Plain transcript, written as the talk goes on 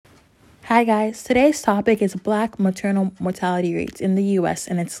Hi guys, today's topic is Black maternal mortality rates in the U.S.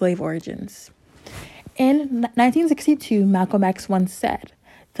 and its slave origins. In 1962, Malcolm X once said,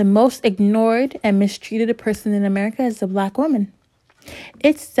 "The most ignored and mistreated person in America is a Black woman."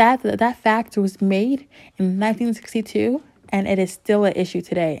 It's sad that that fact was made in 1962 and it is still an issue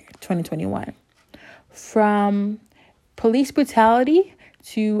today, 2021. From police brutality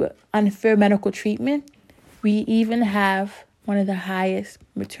to unfair medical treatment, we even have one of the highest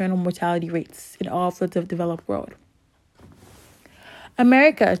maternal mortality rates in all of the developed world.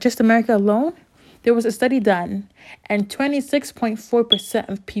 Just America alone, there was a study done, and 26.4%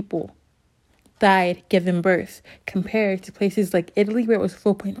 of people died giving birth, compared to places like Italy, where it was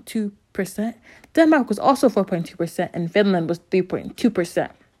 4.2%. Denmark was also 4.2%, and Finland was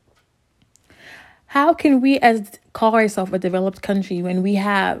 3.2%. How can we call ourselves a developed country when we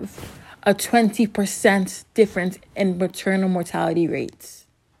have a 20% difference in maternal mortality rates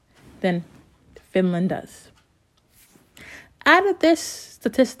than Finland does? Out of this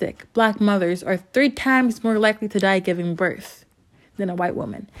statistic, Black mothers are 3 times more likely to die giving birth than a white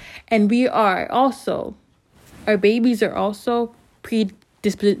woman. And our babies are also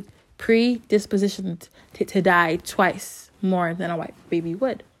predispositioned to die twice more than a white baby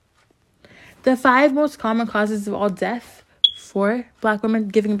would. The 5 most common causes of all death for Black women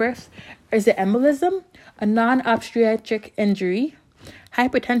giving birth is the embolism, a non-obstetric injury,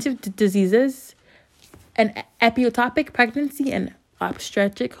 hypertensive diseases, an ectopic pregnancy, and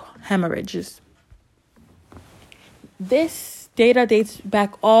obstetric hemorrhages. This data dates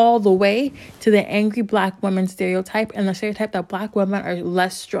back all the way to the angry Black woman stereotype and the stereotype that Black women are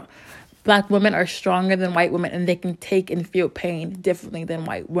less strong. Black women are stronger than white women and they can take and feel pain differently than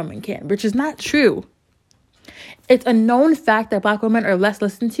white women can, which is not true. It's a known fact that Black women are less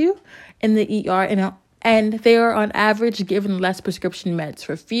listened to in the ER and they are on average given less prescription meds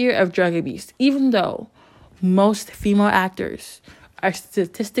for fear of drug abuse, even though most female actors are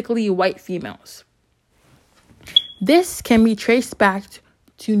statistically white females. This can be traced back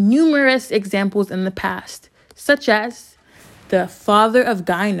to numerous examples in the past, such as the father of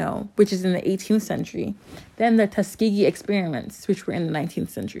gyno, which is in the 18th century, then the Tuskegee experiments, which were in the 19th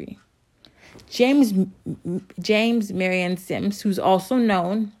century. James Marion Sims, who's also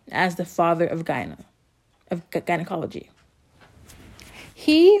known as the father of gynecology.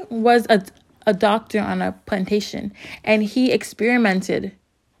 He was a doctor on a plantation, and he experimented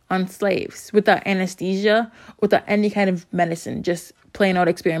on slaves without anesthesia, without any kind of medicine, just plain out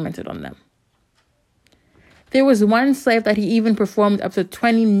experimented on them. There was one slave that he even performed up to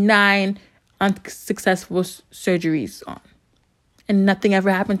 29 unsuccessful surgeries on. And nothing ever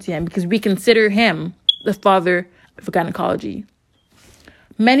happened to him because we consider him the father of gynecology.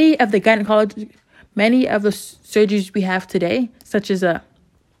 Many of the surgeries we have today, such as a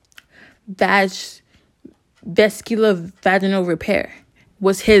vascular vaginal repair,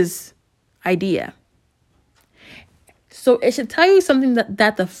 was his idea. So it should tell you something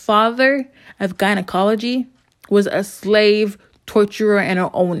that the father of gynecology was a slave torturer and an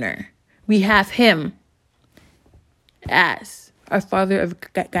owner. We have him as our father of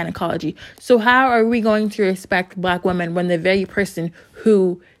gynecology. So how are we going to respect Black women when the very person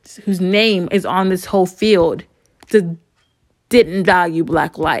whose name is on this whole field didn't value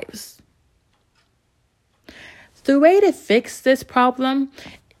Black lives? The way to fix this problem,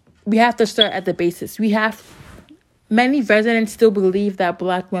 we have to start at the basics. Many residents still believe that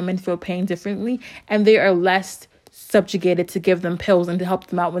Black women feel pain differently, and they are less subjugated to give them pills and to help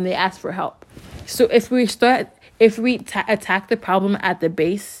them out when they ask for help. So if we attack the problem at the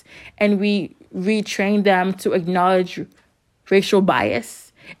base and we retrain them to acknowledge racial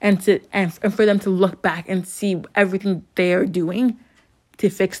bias and for them to look back and see everything they are doing to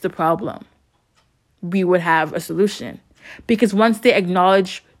fix the problem, we would have a solution. Because once they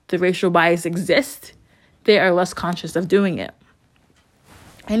acknowledge the racial bias exists, they are less conscious of doing it.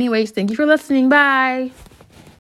 Anyways, thank you for listening. Bye.